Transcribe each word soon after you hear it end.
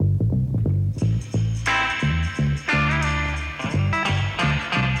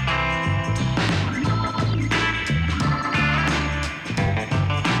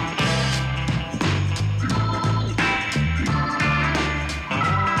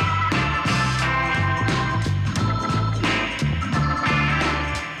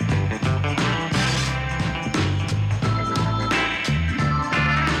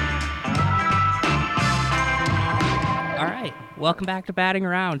Welcome back to Batting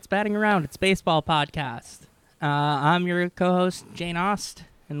Around. It's Batting Around. It's baseball podcast. I'm your co-host, Jane Ost,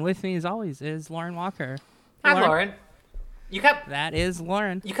 and with me, as always, is Lauren Walker. Hi, Lauren. That is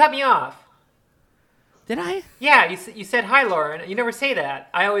Lauren. You cut me off. Did I? Yeah, you said hi, Lauren. You never say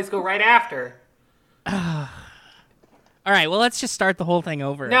that. I always go right after. All right, well, let's just start the whole thing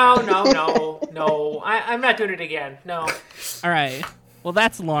over. No. I'm not doing it again. No. All right. Well,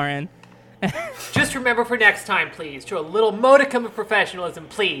 that's Lauren. Just remember for next time, please. Show a little modicum of professionalism,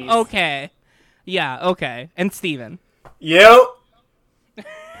 please. Okay. Yeah, okay. And Steven. Yep.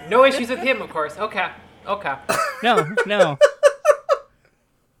 No issues with him, of course. Okay. No.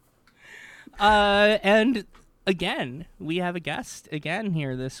 And again, we have a guest again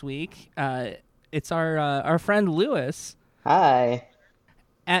here this week. It's our friend Lewis. Hi.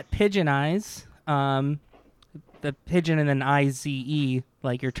 At Pigeon Eyes. The pigeon and then I-Z-E,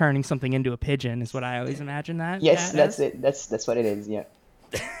 like you're turning something into a pigeon is what I always imagine that. Yes, that's it. That's what it is, yeah.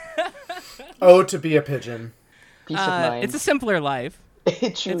 Oh, to be a pigeon. Peace of mind. It's a simpler life.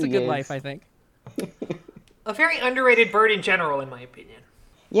 It truly It's a good is. life, I think. A very underrated bird in general, in my opinion.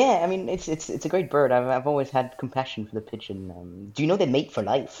 Yeah, I mean, it's a great bird. I've always had compassion for the pigeon. Do you know they mate for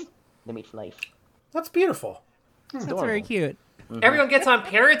life? They mate for life. That's beautiful. That's very cute. Mm-hmm. Everyone gets on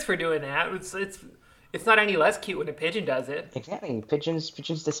parrots for doing that. It's not any less cute when a pigeon does it. Exactly. Pigeons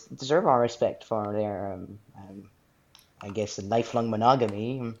deserve our respect for their, I guess, lifelong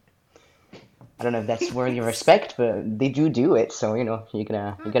monogamy. I don't know if that's worthy of respect, but they do it. So you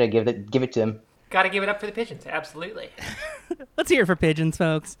gotta give it to them. Gotta give it up for the pigeons, absolutely. Let's hear it for pigeons,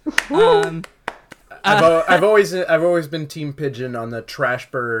 folks. I've always been Team Pigeon on the trash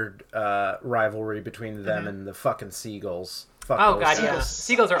bird rivalry between them and the fucking seagulls. Fuck Oh, those God, guys. yeah.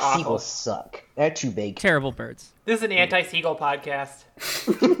 Seagulls are awful. Seagulls suck. They're too big. Terrible birds. This is an anti-seagull podcast.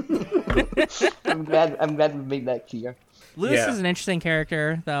 I'm glad we made that clear. Lewis Yeah. is an interesting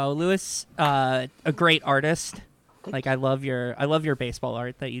character, though. Lewis, a great artist. Like I love your baseball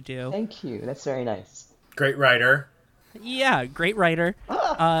art that you do. Thank you. That's very nice. Great writer. Yeah, great writer.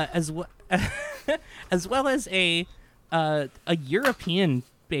 As well as a European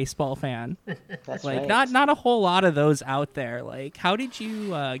baseball fan. That's Like right. not a whole lot of those out there. Like, how did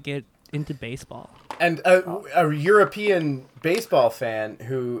you get into baseball? And a European baseball fan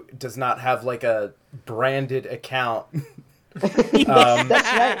who does not have like a branded account. That's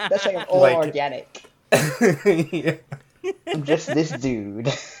right. That's right. I'm all Like- organic. Yeah. I'm just this dude.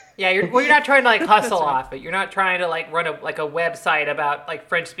 Yeah, you're not trying to like hustle off it. You're not trying to like run a website about like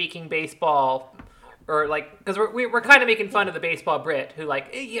French speaking baseball, or like because we're kind of making fun of the baseball Brit who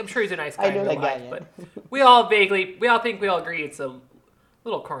like I'm sure he's a nice guy I know in real that guy, life, yeah. but we all think we all agree it's a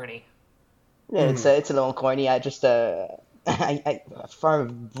little corny. Yeah, it's a little corny. I just I for a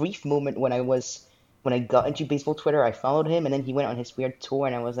brief moment when I got into baseball Twitter, I followed him, and then he went on his weird tour,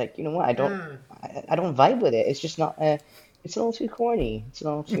 and I was like, you know what? I don't vibe with it. It's just not. It's a little too corny. It's a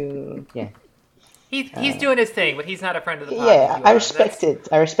little too yeah. He's doing his thing, but he's not a friend of the pod. Yeah, as you I are. respect it.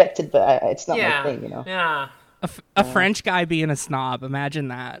 I respect it, but it's not Yeah, my thing, you know. yeah. A French guy being a snob. Imagine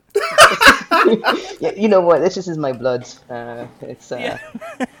that. Yeah, you know what? This is my blood. It's Yeah,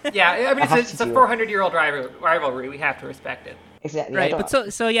 I mean, have it's to a do it. 400-year-old rivalry. We have to respect it. exactly I Right. don't-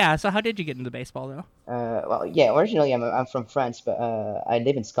 But so how did you get into baseball though? Well, yeah, originally I'm from France, but I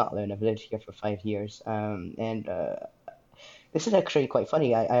live in Scotland. I've lived here for 5 years. And this is actually quite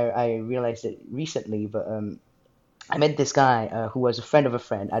funny. I realized it recently, but I met this guy who was a friend of a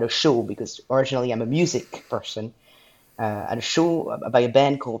friend at a show because originally I'm a music person. At a show by a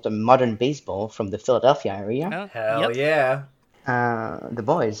band called Modern Baseball from the Philadelphia area. Oh, Hell yep. yeah. The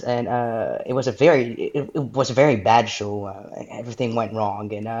boys, and it was a very bad show. Everything went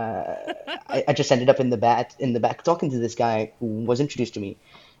wrong, and I just ended up in the back talking to this guy who was introduced to me,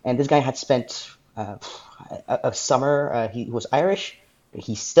 and this guy had spent a summer. He was Irish.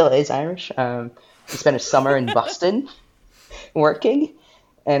 He still is Irish. He spent a summer in Boston working,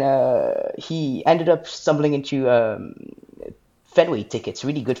 and he ended up stumbling into Fenway tickets,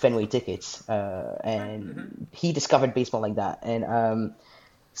 really good Fenway tickets, and he discovered baseball like that. And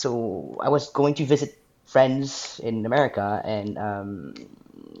so I was going to visit friends in America, and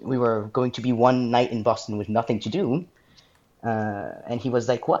we were going to be one night in Boston with nothing to do. And he was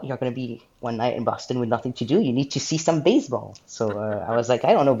like, "What? You're going to be one night in Boston with nothing to do? You need to see some baseball." So I was like,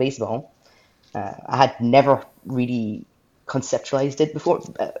 "I don't know baseball." I had never really conceptualized it before,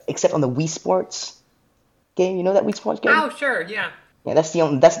 except on the Wii Sports game. You know that Wii Sports game? Oh, sure, yeah. Yeah,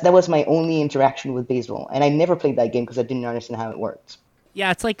 that was my only interaction with baseball, and I never played that game because I didn't understand how it worked.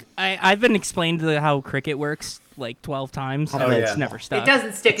 Yeah, it's like I've been explained how cricket works like 12 times, Oh, and it's yeah. never stuck. It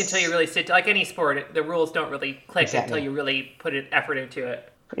doesn't stick until you really sit. Like any sport, the rules don't really click Exactly. until you really put an effort into it.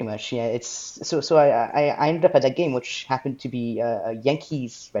 Pretty much, yeah. It's so I ended up at that game, which happened to be a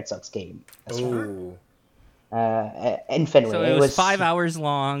Yankees Red Sox game. Ooh. In Fenway. So it was 5 hours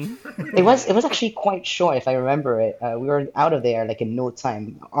long. It was actually quite short, if I remember it. We were out of there like in no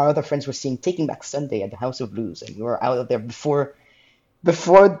time. Our other friends were seeing Taking Back Sunday at the House of Blues, and we were out of there before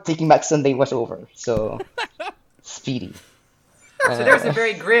Taking Back Sunday was over. So speedy. So there's a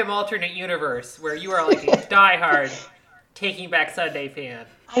very grim alternate universe where you are like a diehard Taking Back Sunday fan.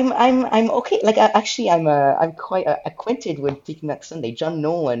 I'm okay. Like I'm quite acquainted with Taking Back Sunday. John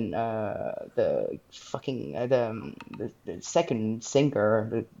Nolan, the fucking the second singer,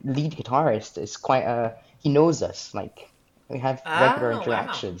 the lead guitarist, is quite he knows us. Like we have regular Oh, wow.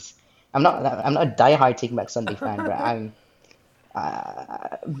 interactions. I'm not a diehard Taking Back Sunday fan, but I'm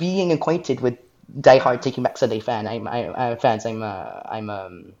being acquainted with diehard Taking Back Sunday fans. I'm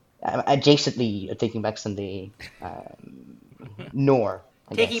adjacently a Taking Back Sunday nor.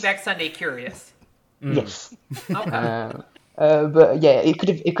 I Taking guess. Back Sunday curious. Yes. Okay. But yeah, it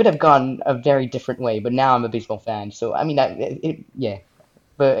could have gone a very different way. But now I'm a baseball fan, so I mean, yeah.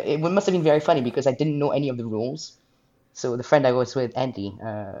 But it must have been very funny because I didn't know any of the rules. So the friend I was with, Andy,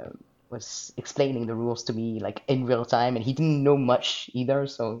 was explaining the rules to me like in real time, and he didn't know much either.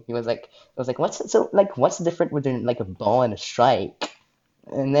 So he was like, I was like, what's different between like a ball and a strike?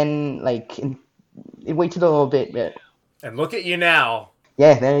 And then like it waited a little bit, but And look at you now.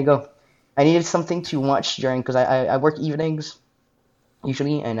 yeah, there you go. I needed something to watch during because I work evenings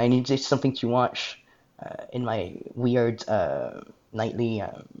usually, and I needed something to watch in my weird nightly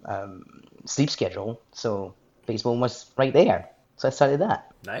sleep schedule. So baseball was right there, so I started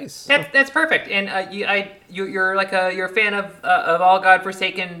that. Nice. That's perfect. And you're a fan of all the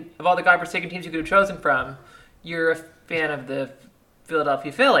godforsaken teams you could have chosen from. You're a fan of the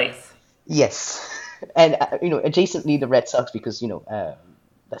Philadelphia Phillies. Yes, and adjacently the Red Sox because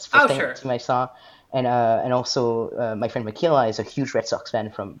that's the first sure. team I saw, and also my friend Michaela is a huge Red Sox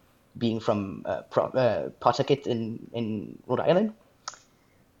fan from being from Pawtucket in Rhode Island.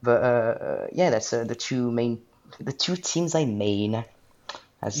 But yeah, that's the two teams I main.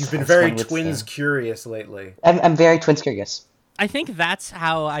 You've been very Twins curious lately. I'm very Twins curious. I think that's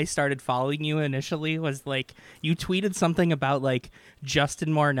how I started following you initially, was like you tweeted something about like Justin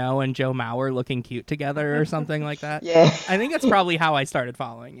Morneau and Joe Mauer looking cute together or something like that. Yeah. I think that's probably how I started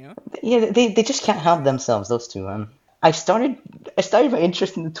following you. Yeah, they just can't help themselves, those two. I started my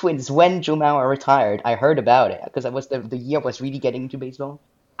interest in the Twins when Joe Mauer retired. I heard about it because the year I was really getting into baseball.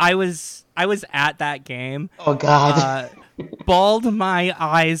 I was at that game. Oh God. Bawled my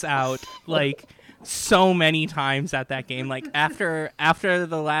eyes out like so many times at that game. Like after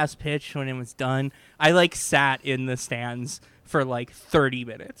the last pitch when it was done, I like sat in the stands for like 30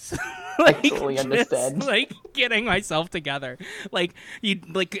 minutes. Like, I totally understand. Just, like getting myself together. Like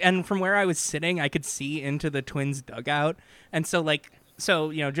and from where I was sitting, I could see into the Twins dugout. And so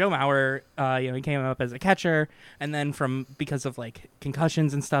Joe Mauer, he came up as a catcher, and then because of like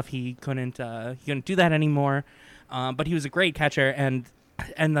concussions and stuff, he couldn't do that anymore. But he was a great catcher, and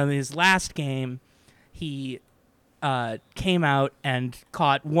then his last game, he came out and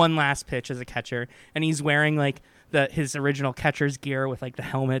caught one last pitch as a catcher, and he's wearing like his original catcher's gear with like the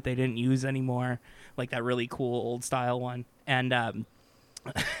helmet they didn't use anymore, like that really cool old style one, and and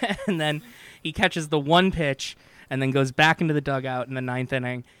then he catches the one pitch and then goes back into the dugout in the ninth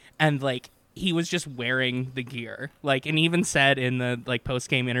inning, and like he was just wearing the gear, like, and even said in the like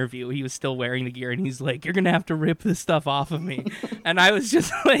post-game interview he was still wearing the gear, and he's like, "You're gonna have to rip this stuff off of me." And I was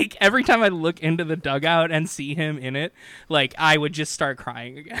just like, every time I look into the dugout and see him in it, like I would just start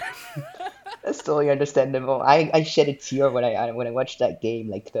crying again. That's totally understandable. I shed a tear when I watched that game.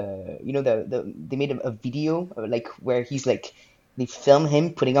 Like they made a video like where he's like they film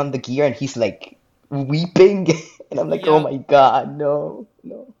him putting on the gear and he's like weeping, and I'm like, Yeah. oh my God, no.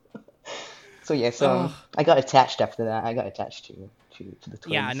 So yeah, I got attached after that. I got attached to the Twins.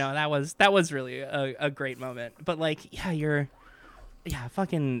 Yeah, no, that was really a great moment. But like,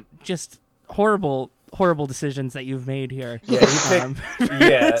 fucking just horrible decisions that you've made here. Yeah, you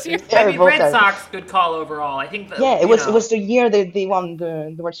picked, yeah. I mean, both Red are- Sox, good call overall. I think that, Yeah, it was the year they won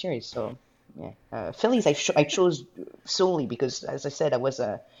the World Series. So yeah, Phillies I chose solely because, as I said, I was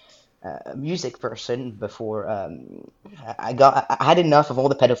a music person before. I had enough of all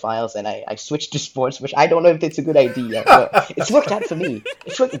the pedophiles, and I switched to sports, which I don't know if it's a good idea, but it's worked out for me.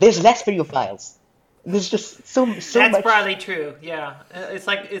 There's less pedophiles. There's just so That's much. probably true. Yeah, it's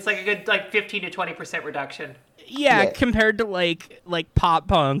like a good 15 to 20% reduction. Yeah, Yeah. compared to like pop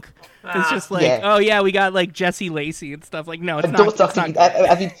punk, it's just like, Yeah. oh yeah, we got like Jesse Lacey and stuff. Like, no, it's But not. don't It's talk to not me.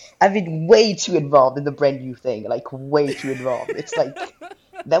 good. I've been way too involved in the brand new thing, like way too involved. It's like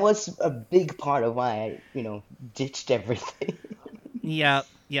that was a big part of why I, ditched everything. Yeah.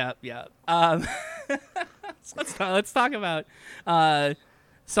 So let's talk about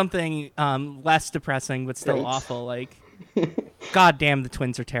something less depressing but still Right. awful. Like, God damn, the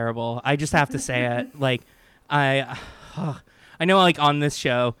Twins are terrible. I just have to say it. Like, I know, like on this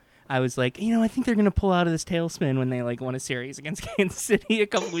show, I was like, I think they're gonna pull out of this tailspin when they like won a series against Kansas City a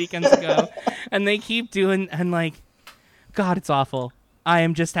couple weekends ago, and they keep doing, and like, God, it's awful. I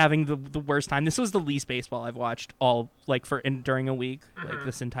am just having the worst time. This was the least baseball I've watched during a week, like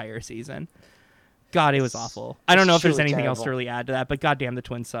this entire season. God, it was awful. I don't know if there's truly anything else to terrible. really add to that, but goddamn, the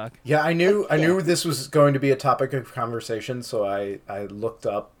Twins suck. Yeah, I knew this was going to be a topic of conversation, so I looked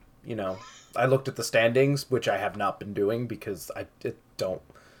up, I looked at the standings, which I have not been doing because I did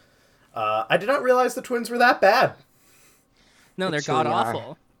not realize the Twins were that bad. No, they're truly god are.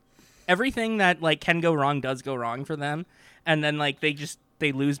 awful. Everything that like can go wrong does go wrong for them, and then like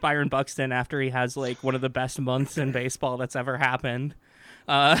they lose Byron Buxton after he has like one of the best months in baseball that's ever happened.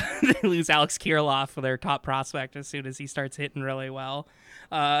 They lose Alex Kirilloff, their top prospect, as soon as he starts hitting really well.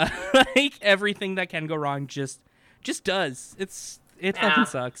 Like everything that can go wrong just does. It fucking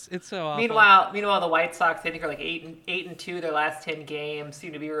sucks. It's so awful. Meanwhile, the White Sox, I think, are like 8-2 their last 10 games.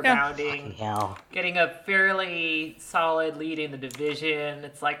 Seem to be rebounding, Yeah. getting a fairly solid lead in the division.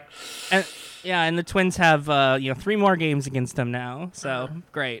 It's like, And the Twins have 3 more games against them now. So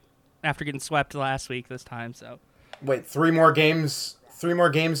great. After getting swept last week, this time. So Wait, 3 more games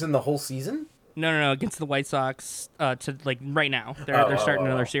in the whole season? no, against the White Sox to like right now. They're starting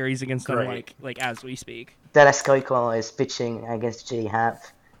another series against them Great. like as we speak. Dallas Keuchel is pitching against J Happ.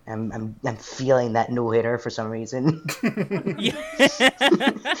 I'm feeling that no hitter for some reason.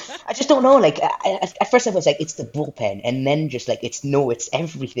 I just don't know. Like at first I was like, it's the bullpen, and then just like it's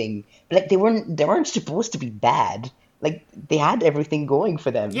everything. But like they weren't supposed to be bad. Like they had everything going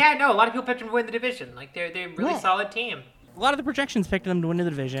for them. yeah, no, a lot of people picked them to win the division. Like they're a really Yeah. solid team. A lot of the projections picked them to win the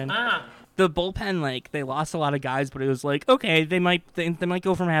division. Ah, The bullpen, like they lost a lot of guys, but it was like, okay, they might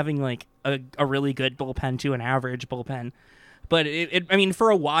go from having like a really good bullpen to an average bullpen. But I mean, for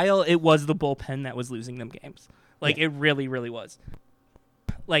a while, it was the bullpen that was losing them games. Like it really, really was.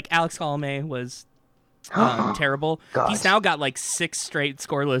 Like Alex Colomé was terrible. God. He's now got like 6 straight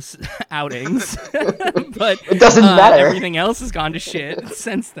scoreless outings, but It doesn't matter. Everything else has gone to shit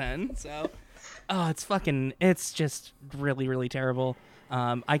since then. So, it's just really, really terrible.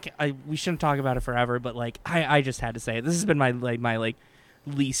 We shouldn't talk about it forever, but like I just had to say it. This has been my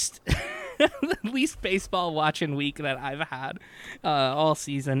least least baseball watching week that I've had all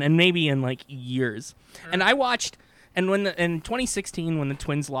season, and maybe in like years. And I watched, and in 2016 when the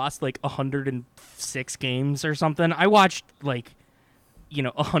Twins lost like 106 games or something, I watched like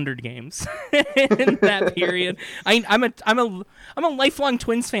 100 games in that period. I'm a lifelong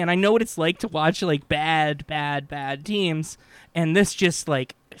Twins fan. I know what it's like to watch like bad teams, and this just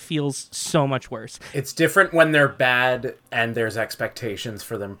like feels so much worse. It's different when they're bad and there's expectations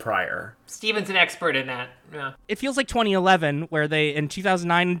for them prior. Steven's an expert in that. Yeah. It feels like 2011 where they in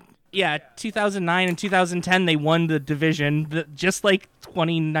 2009 and 2010 they won the division, just like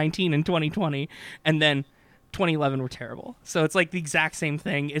 2019 and 2020, and then 2011 were terrible. So it's like the exact same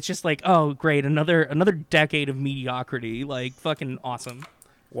thing. It's just like, oh great, another decade of mediocrity, like fucking awesome.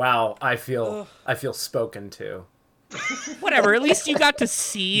 Wow, I feel spoken to. Whatever, at least you got to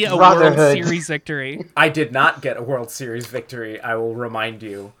see a Brotherhood. World Series victory. I did not get a World Series victory, I will remind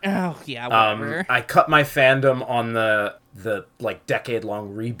you. Oh yeah, whatever. I cut my fandom on the like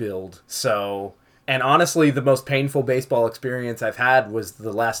decade-long rebuild. So, and honestly, the most painful baseball experience I've had was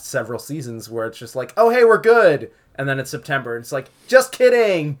the last several seasons where it's just like, oh hey, we're good, and then it's September, and it's like, just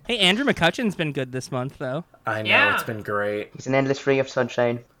kidding. Hey, Andrew McCutcheon's been good this month though. I know, Yeah. It's been great. He's an endless ray of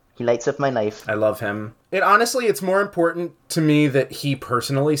sunshine. He lights up my life. I love him. It's more important to me that he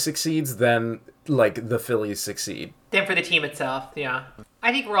personally succeeds than like the Phillies succeed. Then for the team itself, yeah.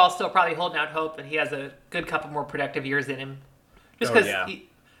 I think we're all still probably holding out hope that he has a good couple more productive years in him. Just Oh, because yeah.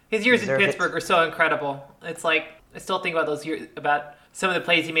 his years in Deserve it. Pittsburgh are so incredible. It's like, I still think about those years, about some of the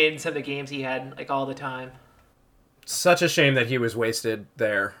plays he made and some of the games he had, like, all the time. Such a shame that he was wasted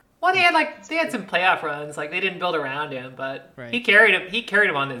there. Well, they had some playoff runs, like they didn't build around him, but Right. he carried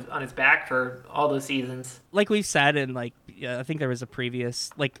him on his back for all those seasons. Like we've said, and like I think there was a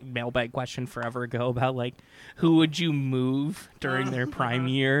previous like mailbag question forever ago about like who would you move during their prime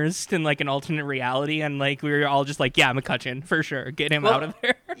years in like an alternate reality, and like we were all just like, yeah, McCutcheon for sure, get him Well, out of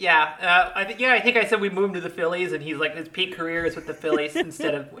there. I think I said we moved to the Phillies, and he's like his peak career is with the Phillies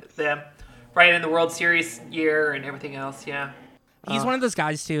instead of with them, right in the World Series year and everything else. Yeah, He's one of those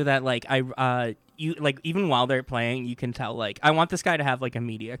guys too that like you like even while they're playing, you can tell like I want this guy to have like a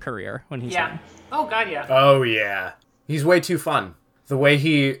media career when he's yeah. done. Oh God, yeah. Oh yeah, he's way too fun. The way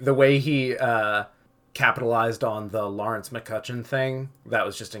he capitalized on the Lawrence McCutcheon thing, that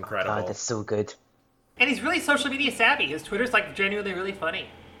was just incredible. God, that's so good. And he's really social media savvy. His Twitter's like genuinely really funny.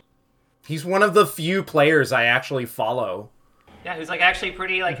 He's one of the few players I actually follow. Yeah, who's like actually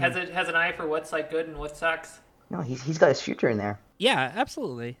pretty like has an eye for what's like good and what sucks. No, he's got his future in there. Yeah,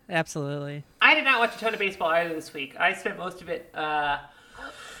 absolutely. I did not watch a ton of baseball either this week. I spent most of it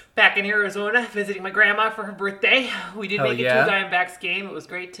back in Arizona visiting my grandma for her birthday. We did make it to a Diamondbacks game. It was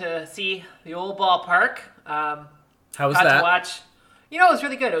great to see the old ballpark. How was got that? to watch. You know, it was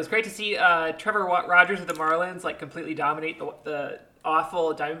really good. It was great to see Trevor Rogers of the Marlins like completely dominate the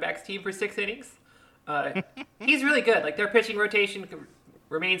awful Diamondbacks team for 6 innings. He's really good. Like their pitching rotation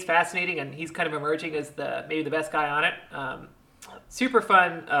remains fascinating, and he's kind of emerging as maybe the best guy on it. Super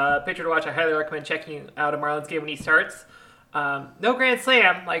fun pitcher to watch. I highly recommend checking out a Marlins game when he starts. No grand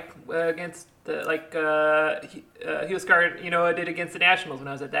slam like against the Huascar, did against the Nationals when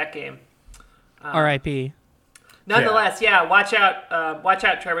I was at that game. R.I.P. Nonetheless, watch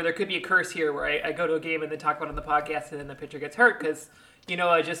out, Trevor. There could be a curse here where I go to a game and then talk about it on the podcast, and then the pitcher gets hurt because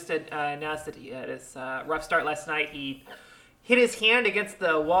I just announced that he had his rough start last night. He hit his hand against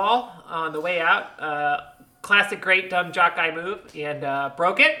the wall on the way out. Classic, great, dumb jock guy move, and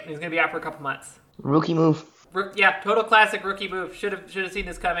broke it. He's going to be out for a couple months. Rookie move. Total classic rookie move. Should have seen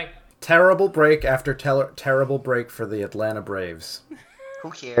this coming. Terrible break after terrible break for the Atlanta Braves.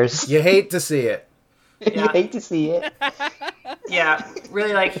 Who cares? You hate to see it. You hate to see it. Yeah,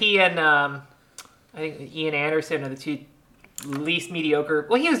 really, like he and I think Ian Anderson are the two least mediocre.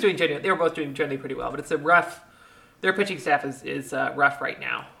 Well, he was doing they were both doing generally pretty well, but it's a rough. Their pitching staff is rough right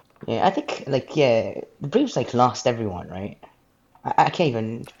now. Yeah, I think the Braves lost everyone, right? I can't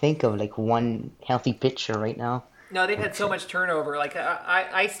even think of one healthy pitcher right now. No, they've had so much turnover. Like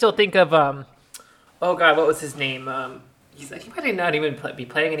I still think of oh God, what was his name? He might not even be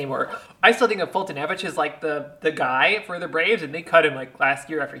playing anymore. I still think of Fultonevich as like the guy for the Braves, and they cut him like last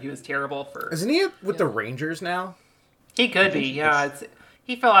year after he was terrible for. Isn't he with the Rangers now? He could be. Yeah,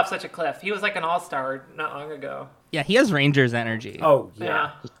 he fell off such a cliff. He was like an all-star not long ago. Yeah, he has Rangers energy. Oh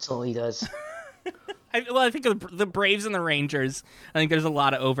yeah. He totally does. I think of the Braves and the Rangers. I think there's a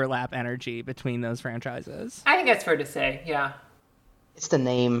lot of overlap energy between those franchises. I think that's fair to say. Yeah. It's the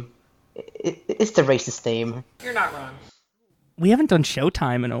name. It's the racist name. You're not wrong. We haven't done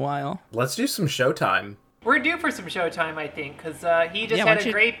Showtime in a while. Let's do some Showtime. We're due for some Showtime, I think, because he just had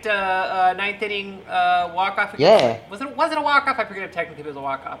a great ninth inning walk-off. Yeah. Was it a walk-off? I forget if technically it was a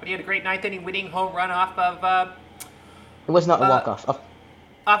walk-off, but he had a great ninth inning winning home run off of... it was not a walk-off.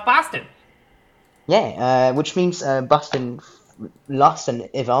 Off Boston. Yeah, which means Boston lost an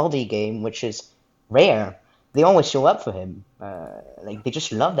Evaldi game, which is rare. They always show up for him. They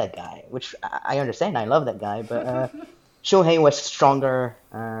just love that guy, which I understand. I love that guy, but... Shohei was stronger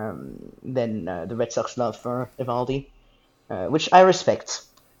than the Red Sox love for Evaldi, which I respect.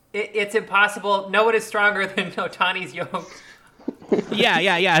 It's impossible. No one is stronger than Ohtani's yoke. Yeah.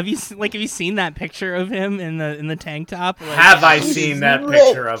 Have you seen that picture of him in the tank top? Have I seen that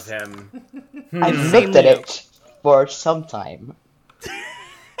picture of him? I've looked at it for some time.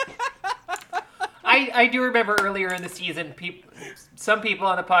 I do remember earlier in the season, some people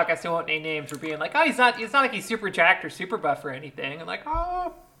on the podcast who won't name names were being like, "Oh, it's not like he's super jacked or super buff or anything." I'm like,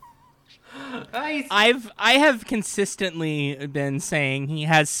 "Oh." I have consistently been saying he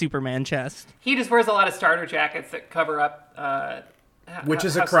has Superman chest. He just wears a lot of starter jackets that cover up, which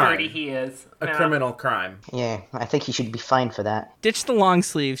is how a crime. sturdy he is. A criminal crime. Yeah, I think he should be fined for that. Ditch the long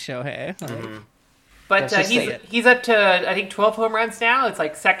sleeves, Shohei. Mm-hmm. But he's up to I think 12 home runs now. It's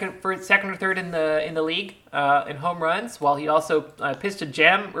like second or third in the league in home runs. While he also pitched a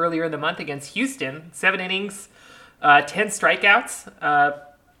gem earlier in the month against Houston, 7 innings, 10 strikeouts.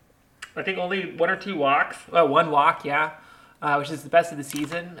 I think only 1 or 2 walks. 1 walk, yeah, which is the best of the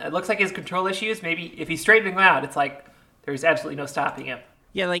season. It looks like his control issues. Maybe if he's straightening them out, it's like there's absolutely no stopping him.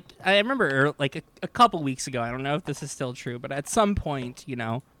 Yeah, like I remember like a couple weeks ago. I don't know if this is still true, but at some point,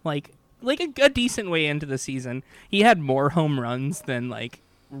 like a decent way into the season, he had more home runs than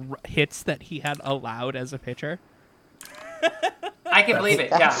hits that he had allowed as a pitcher. I can believe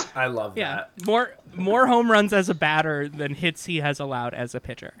it. Yeah, I love that. More home runs as a batter than hits he has allowed as a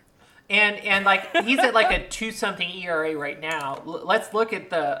pitcher. And like he's at like a 2-something ERA right now. Let's look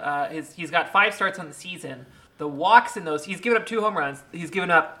at he's got 5 starts on the season. the walks in those, he's given up 2 home runs. He's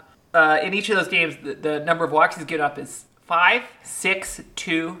given up, in each of those games, the number of walks he's given up is 5, 6,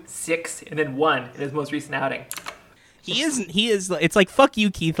 2, 6, and then 1 in his most recent outing. He is, it's like, fuck you,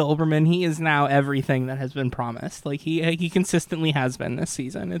 Keith Olbermann. He is now everything that has been promised. Like, he consistently has been this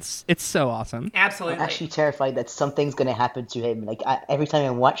season. It's so awesome. Absolutely. I'm actually terrified that something's going to happen to him. Like, every time I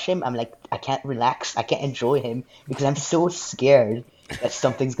watch him, I'm like, I can't relax. I can't enjoy him because I'm so scared that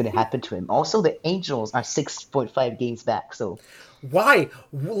something's going to happen to him. Also, the Angels are 6.5 games back, so... Why?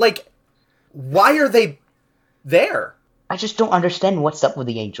 Like, why are they there? I just don't understand what's up with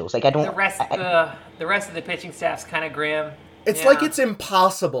the Angels. Like, I don't... The rest of the pitching staff's kind of grim. It's like it's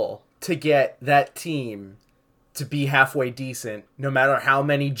impossible to get that team to be halfway decent, no matter how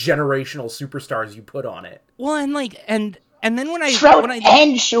many generational superstars you put on it. Well, and like, and then when I... Trout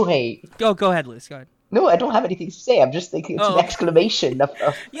and Shohei! Go ahead, Liz, go ahead. No, I don't have anything to say. I'm just thinking it's an exclamation of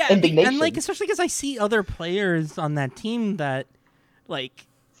indignation. And like, especially because I see other players on that team that, like...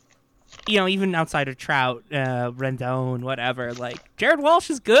 You know, even outside of Trout, Rendon, whatever, like, Jared Walsh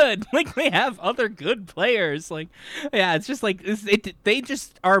is good. Like, they have other good players. Like, yeah, it's just like, they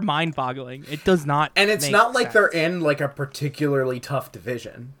just are mind-boggling. It does not And it's make not like sense. they're in, like, a particularly tough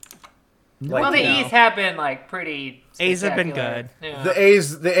division. Like, Well, the A's have been, like, pretty A's have been spectacular. good. Yeah.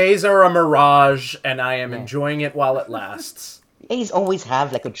 the A's are a mirage, and I am enjoying it while it lasts. A's always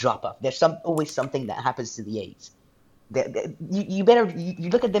have like a drop off. There's always something that happens to the A's. You better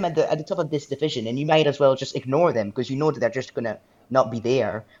look at them at the top of this division, and you might as well just ignore them because you know that they're just gonna not be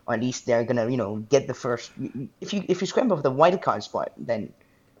there, or at least they're gonna get the first. If you scramble for the wild card spot, then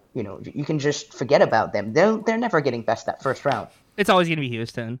you can just forget about them. They're never getting past that first round. It's always going to be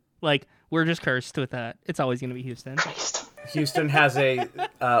Houston. Like, we're just cursed with that. It's always going to be Houston. Christ. Houston has a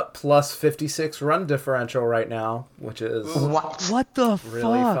plus 56 run differential right now, which is What the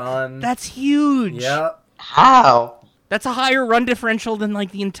really fuck? fun. That's huge. Yeah. How? That's a higher run differential than,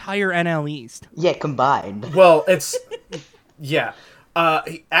 like, the entire NL East. Yeah, combined. Well, it's yeah.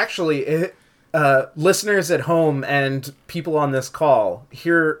 Actually, listeners at home and people on this call,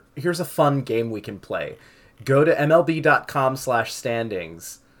 here's a fun game we can play. Go to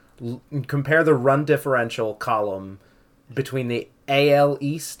MLB.com/standings. Compare the run differential column between the AL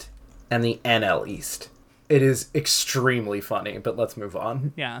East and the NL East. It is extremely funny, but let's move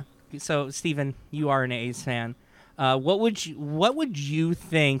on. Yeah. So, Steven, you are an A's fan. What would you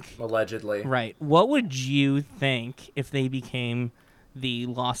think? Allegedly. Right. What would you think if they became the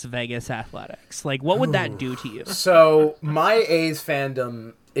Las Vegas Athletics? Like, what would that do to you? So, my A's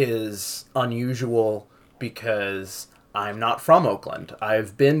fandom is unusual because I'm not from Oakland.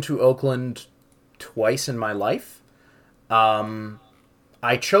 I've been to Oakland twice in my life.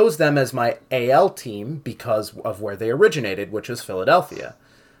 I chose them as my AL team because of where they originated, which is Philadelphia.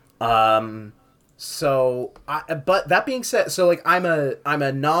 But that being said, so like I'm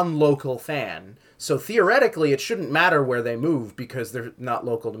a non-local fan. So theoretically, it shouldn't matter where they move because they're not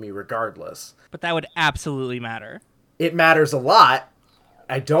local to me regardless. But that would absolutely matter. It matters a lot.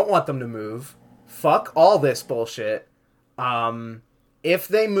 I don't want them to move. Fuck all this bullshit. If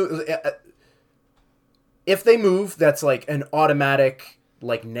they move, that's like an automatic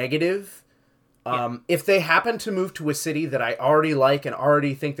like negative. If they happen to move to a city that I already like and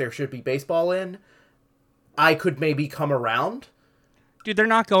already think there should be baseball in, I could maybe come around. Dude, they're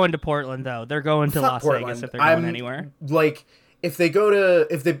not going to Portland though. They're going to Las Vegas if they're going anywhere. Like if they go to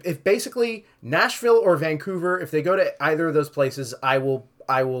if basically Nashville or Vancouver, if they go to either of those places, I will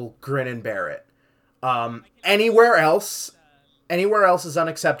grin and bear it. Anywhere else is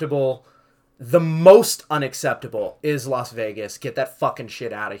unacceptable. The most unacceptable is Las Vegas. Get that fucking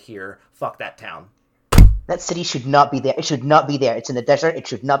shit out of here. Fuck that town. That city should not be there. It should not be there. It's in the desert. It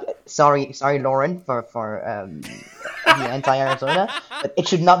should not be... Sorry, Lauren, for the anti-Arizona, but it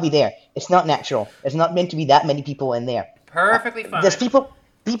should not be there. It's not natural. There's not meant to be that many people in there. Perfectly fine. There's people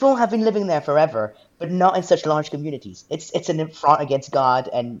have been living there forever, but not in such large communities. It's an affront against God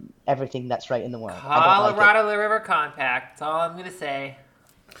and everything that's right in the world. Colorado the River Compact. That's all I'm gonna say.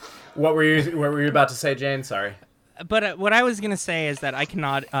 What were you about to say, Jane? Sorry. But what I was gonna say is that I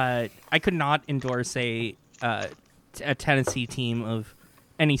could not endorse a Tennessee team of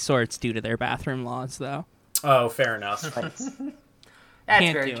any sorts due to their bathroom laws, though. Oh, fair enough. That's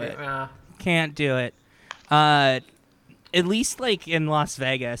Can't very do true. it. Yeah. Can't do it. At least like in Las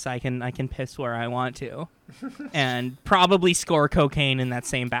Vegas, I can piss where I want to, and probably score cocaine in that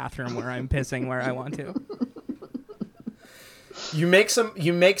same bathroom where I'm pissing where I want to. You make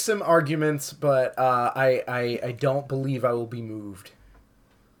some arguments, but I don't believe I will be moved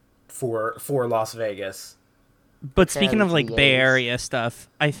for Las Vegas. But speaking of like Apparently, Bay yes. Area stuff,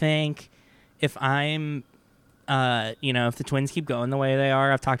 I think if I'm if the Twins keep going the way they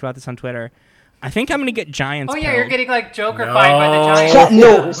are, I've talked about this on Twitter. I think I'm going to get Giants. Oh yeah, pilled. you're getting like Joker-fied by the Giants. Yeah,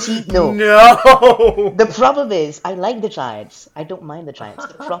 no, see, no. No. The problem is, I like the Giants. I don't mind the Giants.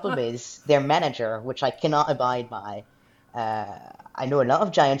 The problem is their manager, which I cannot abide by. I know a lot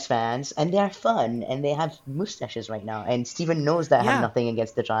of Giants fans, and they're fun, and they have mustaches right now. And Steven knows that I Yeah. have nothing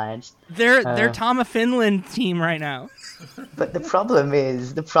against the Giants. They're Tom of Finland team right now. But the problem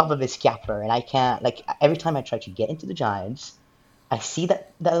is Kepler, and I can't, like, every time I try to get into the Giants, I see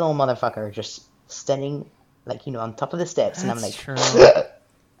that little motherfucker just standing, like, on top of the steps, and I'm like, True.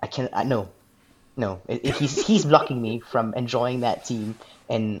 I can't, no, he's blocking me from enjoying that team,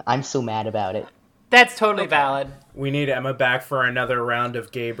 and I'm so mad about it. That's totally valid. We need Emma back for another round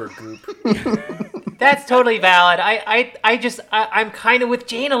of Gaber Goop. That's totally valid. I'm kind of with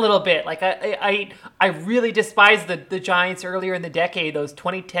Jane a little bit. Like I really despise the Giants earlier in the decade. Those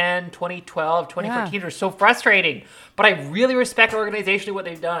 2010, 2012, 2014 are so frustrating. But I really respect organizationally what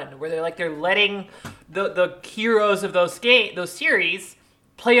they've done, where they're letting the heroes of those series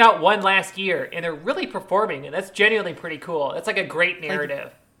play out one last year, and they're really performing, and that's genuinely pretty cool. It's like a great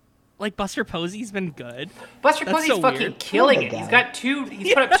narrative. Like Buster Posey's been good. Buster That's Posey's so fucking weird. killing it. Oh my He's God. got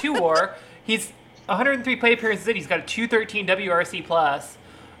he's put up 2 WAR. He's 103 plate appearances in. He's got a 213 WRC plus.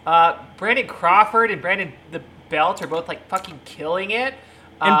 Brandon Crawford and Brandon the Belt are both like fucking killing it.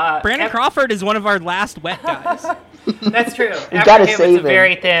 And Brandon Crawford is one of our last wet guys. That's true. After gotta him, save it's a him.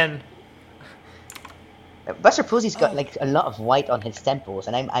 very thin. Buster Posey's got like a lot of white on his temples,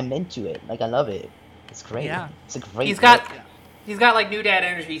 and I'm into it. Like, I love it. It's great. Yeah. It's a great. He's got look. he's got like new dad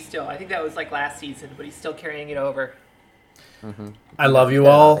energy still. I think that was like last season, but he's still carrying it over. I love you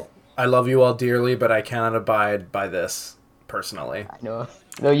all. I love you all dearly, but I cannot abide by this personally. I know.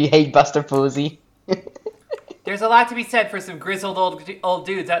 No, you hate Buster Posey. There's a lot to be said for some grizzled old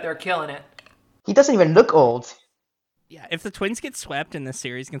dudes out there killing it. He doesn't even look old. Yeah, if the Twins get swept in this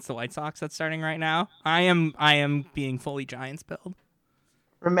series against the White Sox that's starting right now, I am being fully Giants pilled.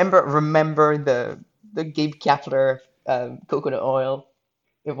 Remember the Gabe Kapler coconut oil.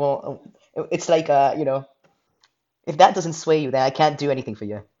 It won't. It's like if that doesn't sway you, then I can't do anything for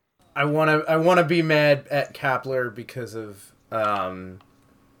you. I wanna be mad at Kapler because of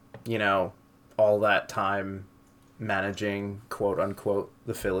all that time managing, quote unquote,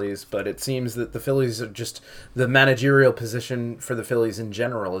 the Phillies, but it seems that the Phillies are just, the managerial position for the Phillies in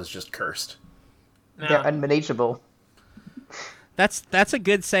general is just cursed. They're unmanageable. That's a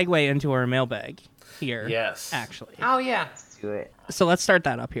good segue into our mailbag here. Yes. Actually. Oh yeah. Let's do it. So let's start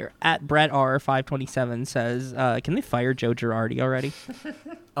that up here. At Brett R527 says, can they fire Joe Girardi already?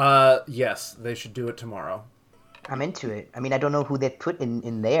 Yes, they should do it tomorrow. I'm into it. I mean, I don't know who they put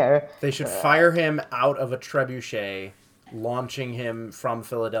in there. They should fire him out of a trebuchet, launching him from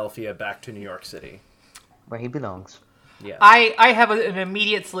Philadelphia back to New York City. Where he belongs. Yes. I have an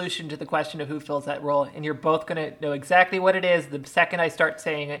immediate solution to the question of who fills that role, and you're both going to know exactly what it is the second I start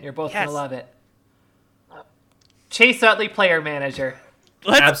saying it, and you're both going to love it. Chase Utley, player manager.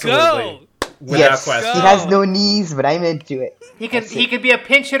 Let's Absolutely. go! Without Yes, question. he has no knees, but I'm into it. He could be a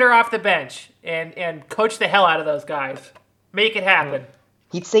pinch hitter off the bench and coach the hell out of those guys. Make it happen.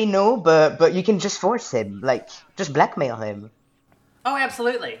 He'd say no, but you can just force him. Like, just blackmail him. Oh,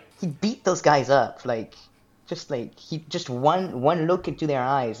 absolutely. He'd beat those guys up. He just one look into their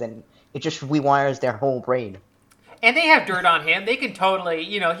eyes, and it just rewires their whole brain. And they have dirt on him. They can totally,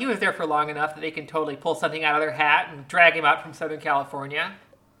 he was there for long enough that they can totally pull something out of their hat and drag him out from Southern California.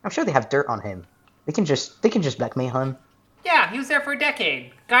 I'm sure they have dirt on him. They can just blackmail him. Yeah, he was there for a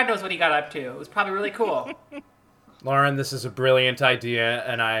decade. God knows what he got up to. It was probably really cool. Lauren, this is a brilliant idea,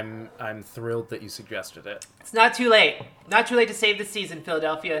 and I'm thrilled that you suggested it. It's not too late. Not too late to save the season,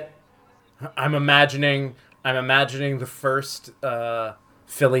 Philadelphia. I'm imagining the first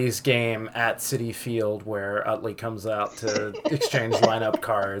Phillies game at Citi Field where Utley comes out to exchange lineup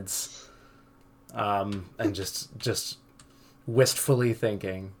cards, and just wistfully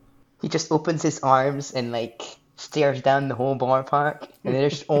thinking. He just opens his arms and stares down the whole ballpark, and they're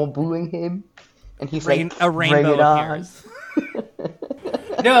just all booing him. And he's A bring rainbow it on. appears.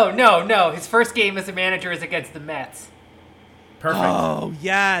 No. His first game as a manager is against the Mets. Perfect. Oh,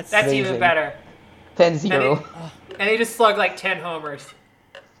 yes. That's Amazing. even better. 10-0. And they just slug like 10 homers.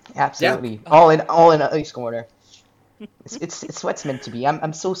 Absolutely. All in Utley's corner. It's what it's meant to be.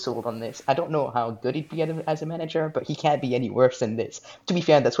 I'm so sold on this. I don't know how good he'd be as a manager, but he can't be any worse than this. To be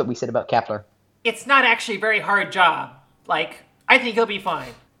fair, that's what we said about Kapler. It's not actually a very hard job. I think he'll be fine.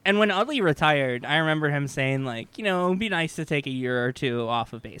 And when Utley retired, I remember him saying, it'd be nice to take a year or two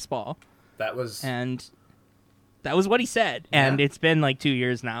off of baseball. That was And that was what he said. And it's been 2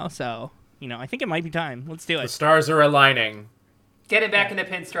 years now, so I think it might be time. Let's do The it. stars are aligning. Get him back in the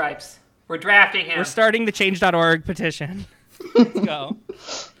pinstripes. We're drafting him. We're starting the change.org petition. Let's go.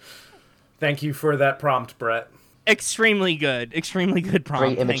 Thank you for that prompt, Brett. Extremely good prompt.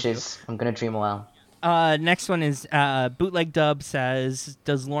 Great Thank images. I'm gonna dream a while. Next one is Bootleg Dub says,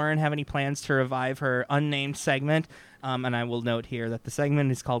 does Lauren have any plans to revive her unnamed segment? And I will note here that the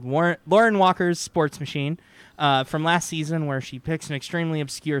segment is called Lauren Walker's Sports Machine from last season, where she picks an extremely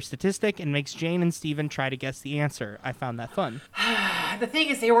obscure statistic and makes Jane and Steven try to guess the answer. I found that fun. The thing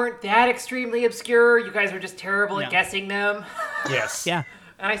is, they weren't that extremely obscure. You guys were just terrible at guessing them. Yes. Yeah.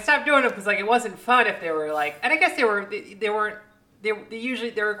 And I stopped doing it because it wasn't fun if they were like, and I guess they weren't, they usually,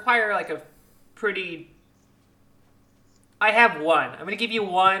 they require like a pretty, I have one. I'm going to give you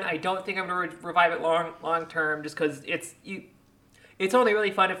one. I don't think I'm going to revive it long term just because it's only really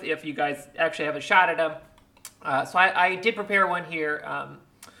fun if you guys actually have a shot at them. So I did prepare one here.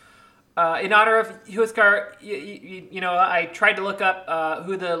 In honor of Huascar, I tried to look up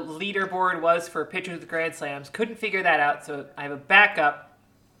who the leaderboard was for pitchers with Grand Slams. Couldn't figure that out, so I have a backup.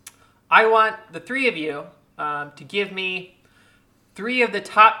 I want the three of you to give me 3 of the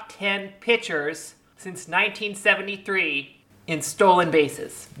top 10 pitchers since 1973 in stolen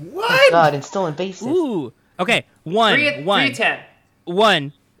bases. What? Oh God, in stolen bases. Ooh. Okay. One. 3-10.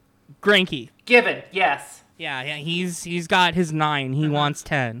 One. Greinke. Given, yes. Yeah. He's got his 9. He wants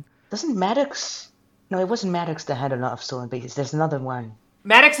 10. Doesn't Maddox? No, it wasn't Maddox that had enough stolen bases. There's another one.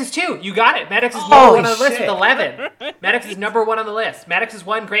 Maddox is 2. You got it. Maddox is number Holy 1 on the list shit. with 11. Maddox is number 1 on the list. Maddox is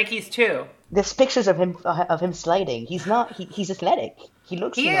 1. Greinke's 2. There's pictures of him sliding. He's not. He's athletic. He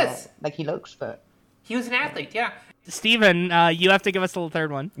looks. He is. Like he looks, but He was an athlete, yeah. Steven, you have to give us the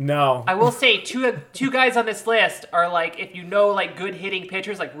third one. No. I will say two guys on this list are like, if you know like good hitting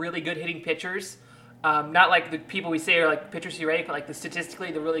pitchers, like really good hitting pitchers, not like the people we say are like pitchers you rate, but like the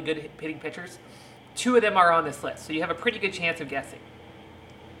statistically the really good hitting pitchers. 2 of them are on this list, so you have a pretty good chance of guessing.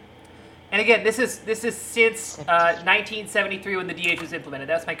 And again, this is since 1973 when the DH was implemented.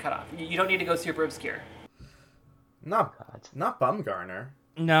 That's my cutoff. You don't need to go super obscure. Not Bumgarner.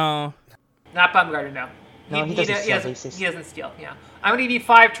 No. Not Bumgarner, no. No, he doesn't steal bases. He doesn't steal. Yeah, I'm gonna give you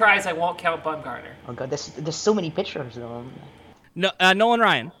 5 tries. I won't count Bumgarner. oh God, there's so many pictures though. No. Nolan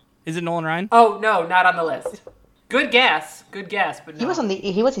Ryan. Is it Nolan Ryan? Oh no, not on the list. Good guess, but no. He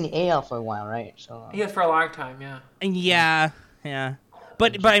was in the AL for a while, right? So He was for a long time, yeah. Yeah.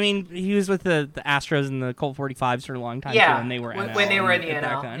 But I mean, he was with the Astros and the Colt 45s for a long time Yeah, too, and they were when they were in the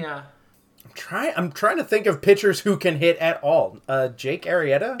back NL. then. Yeah. I'm trying to think of pitchers who can hit at all. Jake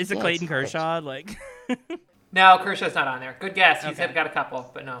Arrieta? Is it Yeah, Clayton it's Kershaw? Like, No, Kershaw's not on there. Good guess. He's Okay. got a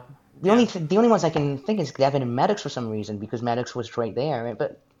couple, but no. the only ones I can think is Gavin and Maddox for some reason because Maddox was right there, right?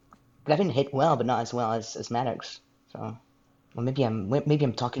 But Gavin hit well, but not as well as Maddox. So, well, maybe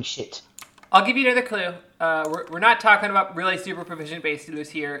I'm talking shit. I'll give you another clue. We're not talking about really super proficient base hitters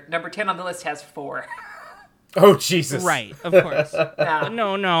here. Number 10 on the list has 4. Oh, Jesus. right, of course. Yeah.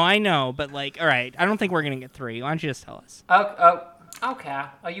 No, I know, but like, all right, I don't think we're gonna get 3. Why don't you just tell us? Okay.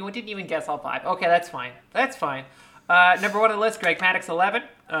 Oh, you didn't even guess all 5. Okay, that's fine. Number 1 on the list, Greg Maddux, 11.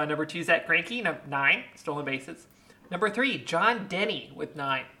 Number 2, Zach Greinke, 9, stolen bases. Number 3, John Denny with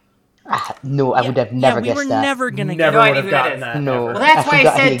 9. No, I would have never we guessed were that. never gonna Never get. No would idea have who that gotten is. that. No. ever. Well, that's why I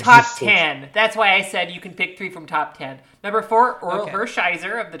forgot he said top existed. 10. That's why I said you can pick 3 from top 10. Number 4, Orel Okay.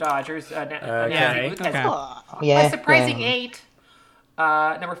 Hershiser of the Dodgers. Okay. Has Okay. Yeah, a surprising yeah. 8.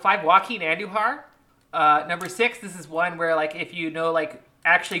 Number 5, Joaquin Andujar. Number 6, this is one where like if you know like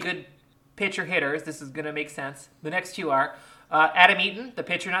actually good pitcher hitters, this is gonna make sense. The next 2 are Adam Eaton, the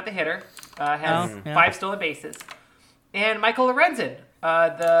pitcher, not the hitter, has 5 stolen bases, and Michael Lorenzen,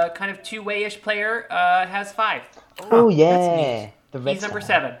 the kind of two-way-ish player, has 5. Oh yeah, the Red He's number Sox.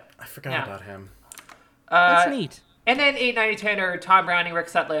 7. I forgot Yeah. about him. That's neat. And then 8, 9, and 10 are Tom Browning, Rick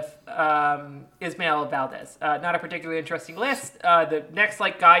Sutcliffe, Ismael Valdez. Not a particularly interesting list. The next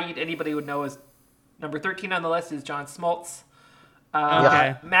guy anybody would know is number 13 on the list is John Smoltz.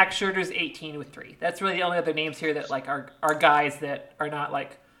 Okay. Max Scherzer's 18 with 3. That's really the only other names here that are guys that are not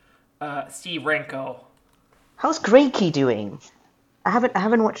Steve Renko. How's Greinke doing? I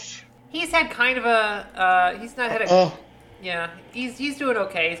haven't watched. He's had kind of a he's not had a Eh. yeah he's doing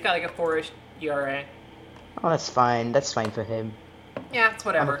okay. He's got like a 4-ish ERA. Oh, that's fine. That's fine for him. Yeah, it's I'm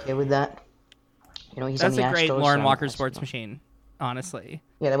whatever. okay with that. You know, he's That's on the a great Astros, Lauren so Walker that's sports fine. machine. Honestly,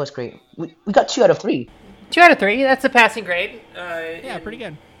 Yeah, that was great. We got 2 out of 3. 2 out of 3. That's a passing grade. yeah, pretty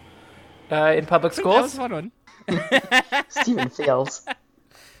good. In public That was a schools. fun one. Steven fails.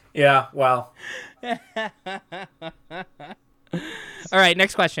 Yeah, well, All right,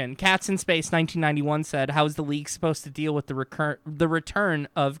 next question. Cats in Space 1991 said, "How is the league supposed to deal with the return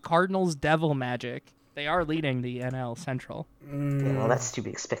of Cardinals Devil Magic? They are leading the NL Central." Yeah, well, that's to be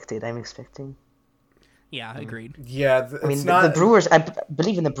expected. I'm expecting. Yeah, agreed. Yeah, I mean, the Brewers. I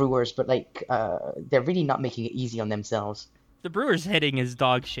believe in the Brewers, but like, they're really not making it easy on themselves. The Brewers hitting is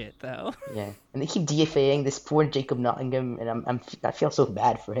dog shit, though. Yeah, and they keep DFAing this poor Jacob Nottingham, and I feel so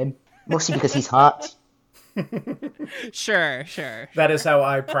bad for him, mostly because he's hot. Sure. That is how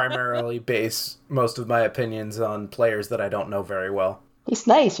I primarily base most of my opinions on players that I don't know very well. He's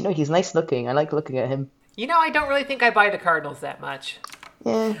nice, he's nice looking. I like looking at him. I don't really think I buy the Cardinals that much.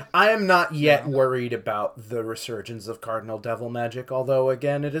 Yeah. I am not yet worried about the resurgence of Cardinal Devil Magic, although,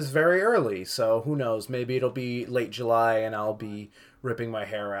 again, it is very early, so who knows? Maybe it'll be late July and I'll be ripping my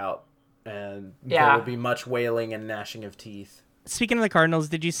hair out, and there will be much wailing and gnashing of teeth. Speaking of the Cardinals,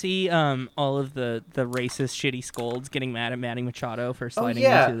 did you see all of the racist, shitty scolds getting mad at Manny Machado for sliding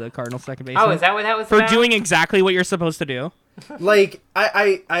into the Cardinals second baseman? Oh, is that what that was for about? doing exactly what you're supposed to do? Like,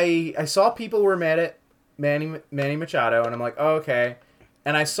 I saw people were mad at Manny Machado, and I'm like, oh, okay.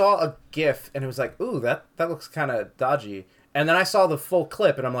 And I saw a GIF, and it was like, ooh, that looks kind of dodgy. And then I saw the full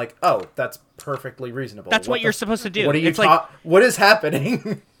clip, and I'm like, oh, that's perfectly reasonable. That's what you're supposed to do. What are you what is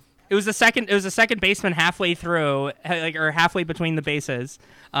happening? It was a second baseman halfway through, or halfway between the bases,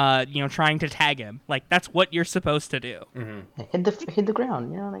 trying to tag him. Like, that's what you're supposed to do. Mm-hmm. Hit the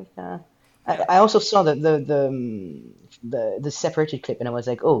ground, I also saw the separated clip, and I was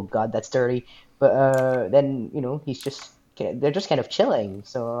like, oh god, that's dirty. But then they're just kind of chilling,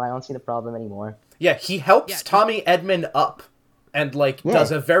 so I don't see the problem anymore. Yeah, he helps Tommy Edman up, and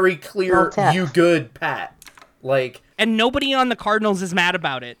does a very clear "you good" pat. And nobody on the Cardinals is mad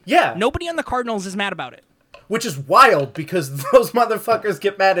about it. Yeah. Nobody on the Cardinals is mad about it. Which is wild, because those motherfuckers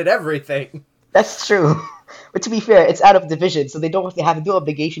get mad at everything. That's true. But to be fair, it's out of division, so they have no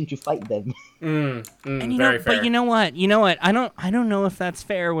obligation to fight them. Very fair. But you know what? I don't know if that's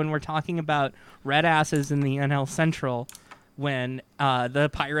fair when we're talking about red asses in the NL Central, when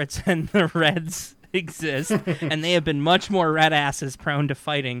the Pirates and the Reds exist, and they have been much more red asses prone to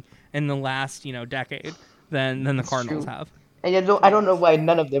fighting in the last decade than the Cardinals have. And I don't know why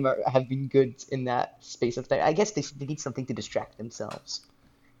none of them have been good in that space of time. I guess they need something to distract themselves.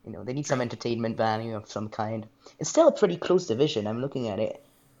 They need some entertainment value of some kind. It's still a pretty close division. I'm looking at it.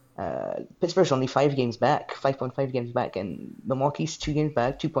 Pittsburgh's only 5.5 games back, and Milwaukee's 2 games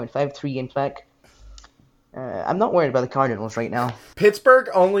back, 2.5, 3 games back. I'm not worried about the Cardinals right now. Pittsburgh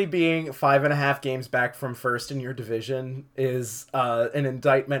only being 5.5 games back from first in your division is an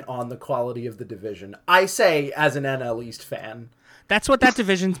indictment on the quality of the division. I say, as an NL East fan. That's what that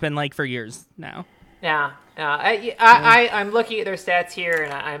division's been like for years now. Yeah. I'm looking at their stats here,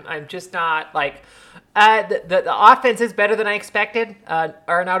 and I'm just not like... The offense is better than I expected.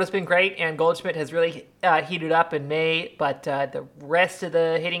 Arenado's been great, and Goldschmidt has really heated up in May, but the rest of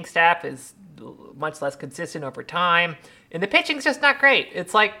the hitting staff is much less consistent over time, and the pitching's just not great.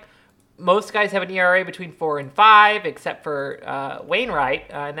 It's like most guys have an ERA between 4 and 5, except for Wainwright,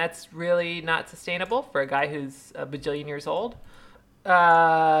 and that's really not sustainable for a guy who's a bajillion years old.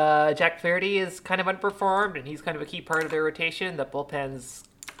 Jack Flaherty is kind of underperformed, and he's kind of a key part of their rotation. The bullpen's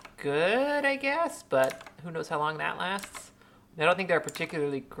good, I guess, but who knows how long that lasts. I don't think they're a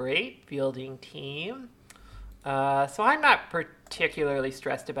particularly great fielding team, so I'm not particularly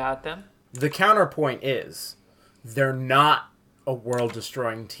stressed about them. The counterpoint is they're not a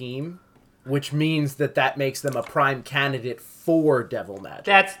world-destroying team, which means that makes them a prime candidate for Devil Magic.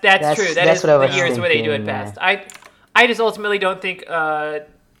 That's true. That is the years where they do it best. I just ultimately don't think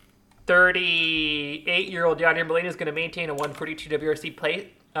 38-year-old Yadier Molina is going to maintain a 142 WRC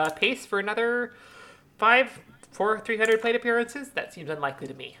pace for another 300 plate appearances. That seems unlikely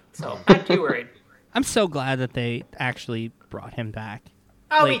to me. So I'm too worried. I'm so glad that they actually brought him back.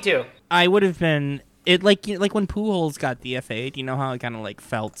 Oh, me too. I would have been like when Pujols got DFA'd. You know how it kind of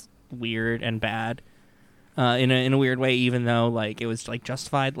felt weird and bad, in a weird way, even though it was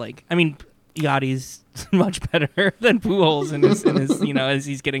justified. Yachty's much better than Pujols in his as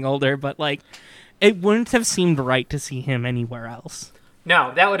he's getting older, but it wouldn't have seemed right to see him anywhere else.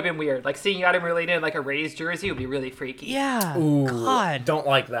 No, that would have been weird. Seeing Yadier Molina in a Rays jersey would be really freaky. Yeah. Ooh, God. Don't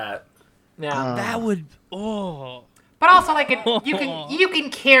like that. Yeah. That would. Oh. But also, you can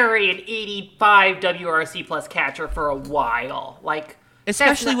carry an 85 WRC plus catcher for a while,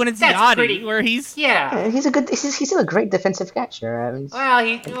 especially when it's Yachty, where he's he's still a great defensive catcher. He's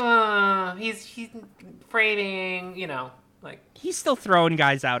framing, he's still throwing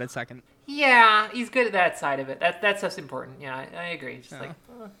guys out at second. Yeah, he's good at that side of it. That stuff's important. Yeah, I agree. Just like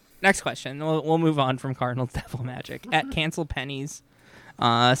Next question. We'll move on from Cardinals Devil Magic. At Cancel Pennies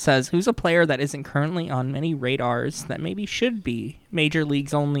says, who's a player that isn't currently on many radars that maybe should be major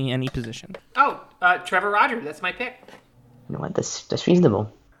leagues only any position? Trevor Rogers. That's my pick. You know what? That's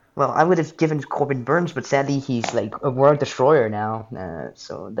reasonable. Well, I would have given Corbin Burns, but sadly he's like a world destroyer now.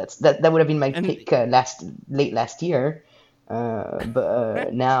 So that would have been my pick late last year.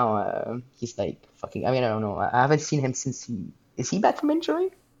 But now he's like fucking. I mean, I don't know. I haven't seen him since is he back from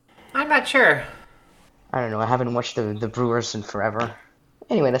injury? I'm not sure. I don't know. I haven't watched the Brewers in forever.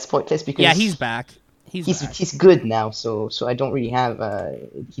 Anyway, that's pointless because Yeah, he's back. He's good now, so I don't really have.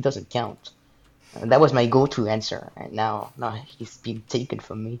 He doesn't count. That was my go-to answer, and now he's been taken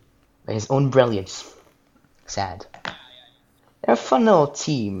from me by his own brilliance. Sad. They're a fun little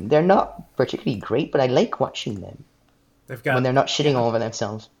team. They're not particularly great, but I like watching them. They've got when they're not shitting all over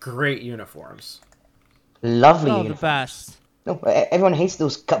themselves. Great uniforms. Lovely Oh, uniforms. the best. No, everyone hates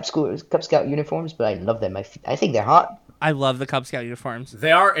those Cub Scout uniforms, but I love them. I think they're hot. I love the Cub Scout uniforms.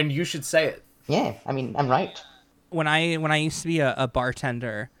 They are, and you should say it. Yeah, I mean, I'm right. When I used to be a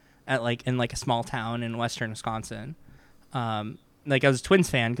bartender at in a small town in western Wisconsin, I was a Twins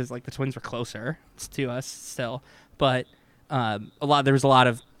fan because the Twins were closer to us still, but there was a lot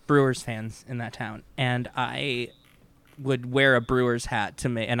of Brewers fans in that town, and I would wear a Brewers hat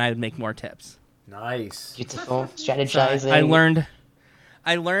and I would make more tips. Nice. Beautiful strategizing.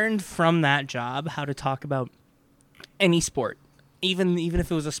 I learned from that job how to talk about any sport, even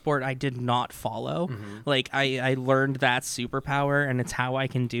if it was a sport I did not follow. Mm-hmm. I learned that superpower, and it's how I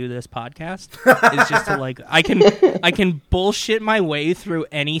can do this podcast. It's just to I can bullshit my way through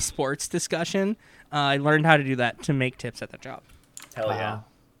any sports discussion. I learned how to do that to make tips at the job. Hell yeah.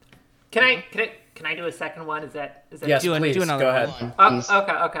 Can I do a second one? Is that Yes, please. do another Go ahead. one.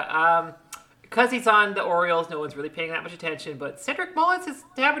 Okay. Because he's on the Orioles, no one's really paying that much attention. But Cedric Mullins is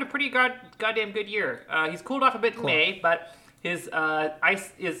having a pretty goddamn good year. He's cooled off a bit in May, but his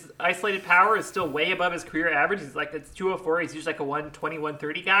isolated power is still way above his career average. It's 204. He's usually a 120,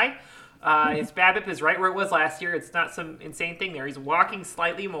 130 guy. His BABIP is right where it was last year. It's not some insane thing there. He's walking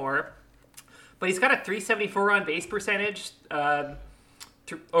slightly more, but he's got a 374 on base percentage.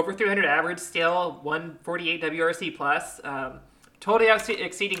 Over 300 average still, 148 WRC plus, totally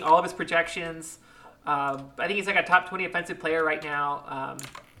exceeding all of his projections. I think he's a top 20 offensive player right now.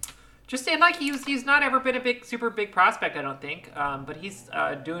 He's not ever been a super big prospect, I don't think, but he's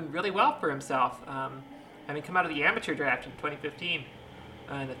doing really well for himself. Having come out of the amateur draft in 2015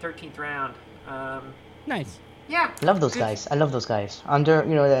 in the 13th round. Nice. Yeah, I love those guys. Under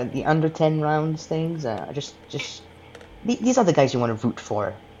the under 10 rounds things. These are the guys you want to root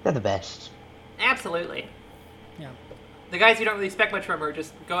for. They're the best. Absolutely. Yeah. The guys you don't really expect much from are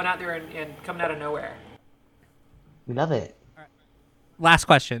just going out there and coming out of nowhere. We love it. Last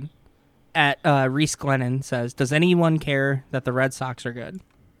question. At Reese Glennon says, does anyone care that the Red Sox are good?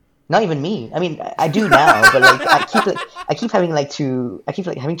 Not even me. I mean, I do now, but I keep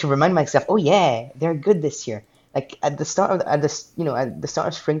having to remind myself. Oh yeah, they're good this year. At the start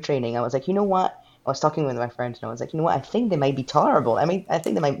of spring training, I was like, you know what? I was talking with my friends, and I was like, you know what? I think they might be tolerable. I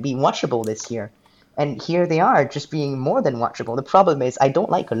think they might be watchable this year. And here they are, just being more than watchable. The problem is, I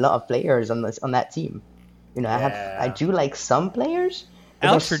don't like a lot of players on that team. I do like some players.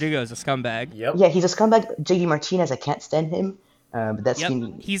 Alex Verdugo is a scumbag. Yep. Yeah, he's a scumbag. JD Martinez, I can't stand him. But that's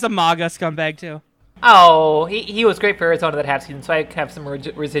he's a MAGA scumbag too. Oh, he was great for Arizona that half season, so I have some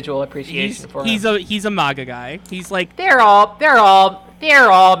residual appreciation for him. He's a MAGA guy. He's like they're all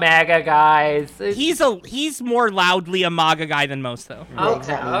MAGA guys. He's more loudly a MAGA guy than most though. Yeah,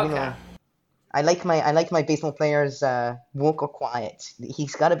 exactly. Okay. I like my baseball players woke or quiet.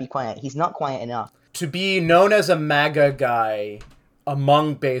 He's got to be quiet. He's not quiet enough. To be known as a MAGA guy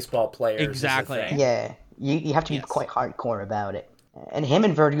among baseball players. Exactly. Is a thing. Yeah, you have to be quite hardcore about it. And him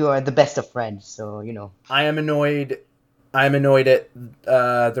and Verdugo are the best of friends, so I am annoyed at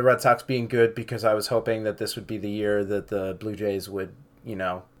the Red Sox being good because I was hoping that this would be the year that the Blue Jays would,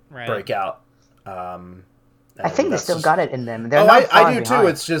 break out. I think they still got it in them. I do too.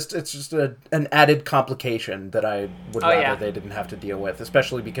 It's just an added complication that I would rather they didn't have to deal with,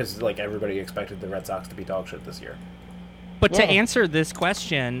 especially because everybody expected the Red Sox to be dog shit this year. But to answer this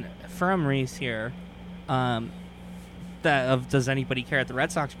question from Reese here, does anybody care if the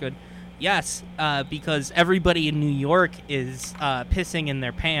Red Sox are good? Yes, because everybody in New York is pissing in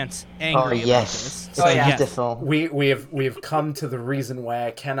their pants, angry about this. So beautiful. We have come to the reason why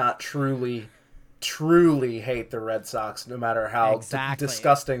I cannot truly hate the Red Sox, no matter how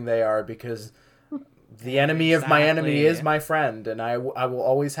disgusting they are, because The enemy of my enemy is my friend, and I will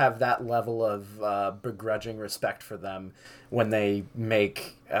always have that level of begrudging respect for them when they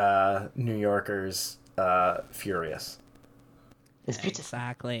make New Yorkers furious. It's beautiful.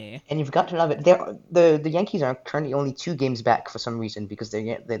 Exactly. And you've got to love it. The Yankees are currently only 2 games back for some reason because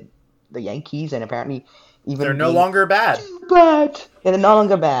the Yankees, and apparently even they're no longer bad. Bad. Yeah, they're no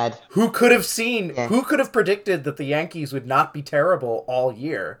longer bad. Who could have who could have predicted that the Yankees would not be terrible all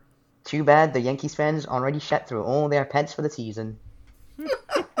year? Too bad the Yankees fans already shat through all their pets for the season.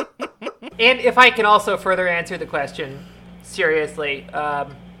 And if I can also further answer the question seriously,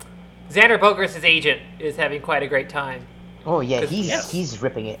 Xander Bogaerts' agent is having quite a great time. Oh yeah, he's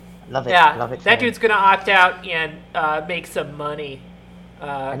ripping it. Love it. Yeah, Love it. that dude's gonna opt out and make some money.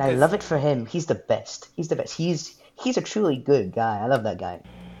 And I love it for him. He's the best. He's the best. He's a truly good guy. I love that guy.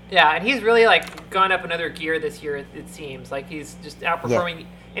 Yeah, and he's really gone up another gear this year. It seems like he's just outperforming. Yeah.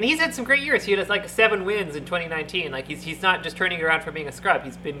 And he's had some great years. He had 7 wins in 2019. He's not just turning around from being a scrub.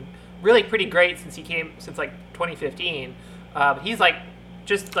 He's been really pretty great since 2015.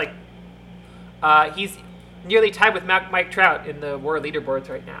 He's nearly tied with Mike Trout in the WAR leaderboards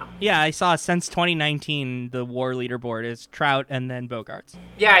right now. Yeah, I saw since 2019 the WAR leaderboard is Trout and then Bogaerts.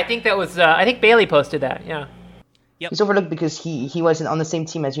 Yeah, I think that was I think Bailey posted that. Yeah. Yep. He's overlooked because he wasn't on the same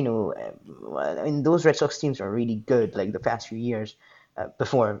team as I mean, those Red Sox teams are really good the past few years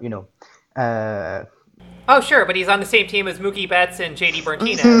before Oh sure, but he's on the same team as Mookie Betts and JD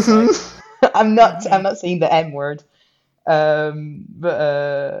Martinez. I'm not saying the M word. Yeah,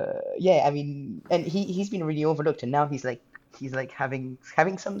 I mean, and he's been really overlooked, and now he's having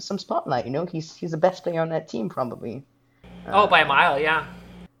some spotlight. He's the best player on that team probably. By a mile, yeah.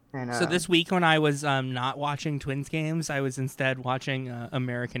 And, so this week when I was not watching Twins games, I was instead watching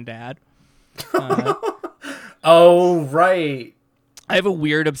American Dad. Oh right. I have a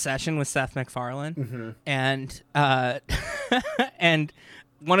weird obsession with Seth MacFarlane, and and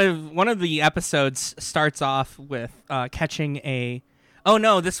one of the episodes starts off with catching a. Oh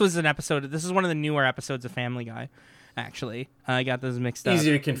no, this was an episode. This is one of the newer episodes of Family Guy. Actually, I got those mixed up.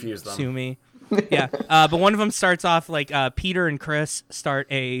 Easy to confuse them. Sue me. Yeah, but one of them starts off Peter and Chris start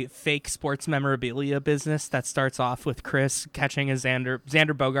a fake sports memorabilia business that starts off with Chris catching a Xander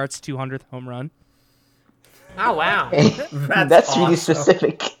Bogaerts' 200th home run. Oh wow, that's awesome. Really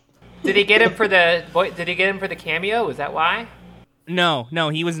specific. Did he get him for the cameo? Was that why? No,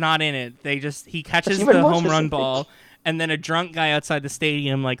 he was not in it. He catches the home run ball, and then a drunk guy outside the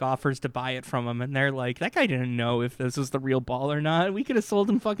stadium offers to buy it from him, and they're like, that guy didn't know if this was the real ball or not. We could have sold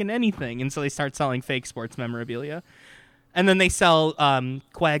him fucking anything. And so they start selling fake sports memorabilia. And then they sell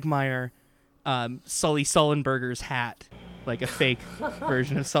Quagmire Sully Sullenberger's hat, a fake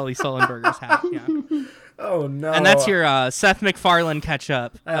version of Sully Sullenberger's hat. Yeah. Oh no! And that's your Seth MacFarlane catch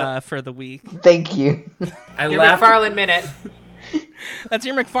up for the week. Thank you. Your MacFarlane minute. That's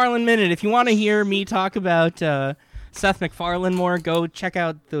your MacFarlane minute. If you want to hear me talk about Seth MacFarlane more, go check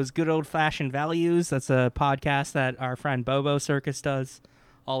out those good old fashioned values. That's a podcast that our friend Bobo Circus does,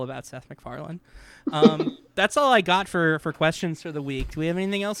 all about Seth MacFarlane. That's all I got for questions for the week. Do we have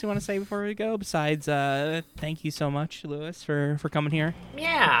anything else you want to say before we go? Besides, thank you so much, Lewis, for coming here.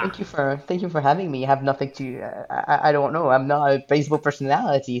 Yeah. Thank you for having me. I have nothing to. I don't know. I'm not a baseball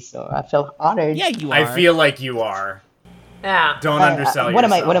personality, so I feel honored. Yeah, you are. I feel like you are. Yeah. Don't undersell what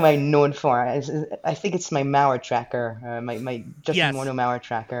yourself. What am I known for? I think it's my Mauer tracker. My Justin Morneau Mauer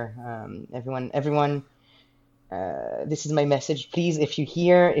tracker. Everyone. This is my message. Please, if you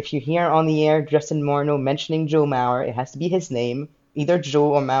hear on the air Justin Morneau mentioning Joe Mauer, it has to be his name, either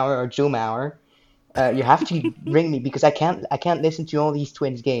Joe or Mauer or Joe Mauer. You have to ring me because I can't listen to all these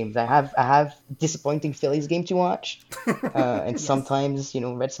Twins games. I have disappointing Phillies game to watch, and sometimes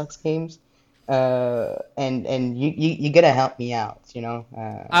Red Sox games. And you gotta help me out.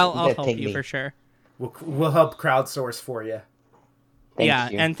 I'll help you for sure. We'll help crowdsource for you.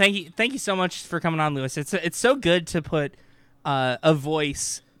 Thank you. And thank you so much for coming on, Lewis. It's so good to put a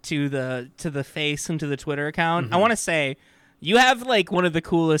voice to the face and to the Twitter account. I want to say you have one of the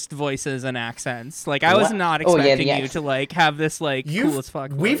coolest voices and accents. I was not expecting you to have this cool as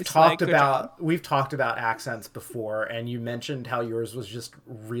fuck voice. We've talked about accents before, and you mentioned how yours was just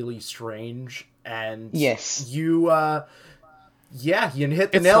really strange. And yes, you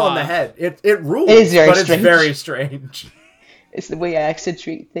hit the nail on the head. It rules, it's very strange. It's the way I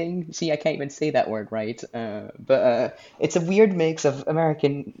accentuate things. See, I can't even say that word right. But it's a weird mix of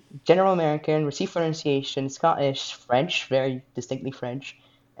general American, received pronunciation, Scottish, French, very distinctly French,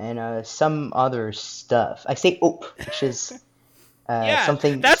 and some other stuff. I say "ope," which is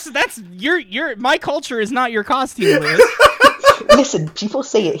something. That's your my culture is not your costume, Liz. listen, people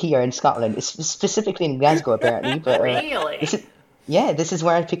say it here in Scotland, specifically in Glasgow, apparently. But Really? this is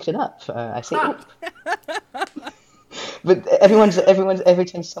where I picked it up. I say oop. But every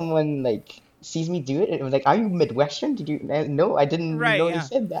time someone like sees me do it, it was like, "Are you Midwestern? Did you?" No, I didn't know you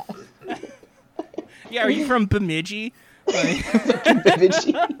said that. Yeah, are you from Bemidji?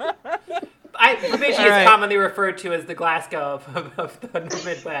 Bemidji. Bemidji is commonly referred to as the Glasgow of the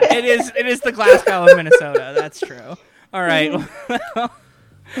Midwest. It is the Glasgow of Minnesota. That's true. All right.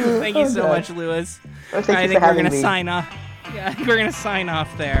 Thank you so much, Lewis. Well, I think we're gonna sign off. Yeah, I think we're gonna sign off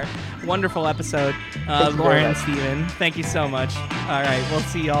there. Wonderful episode, Lauren and Steven. Thank you so much. All right, we'll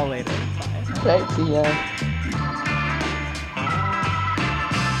see y'all later. Bye. Right, see ya.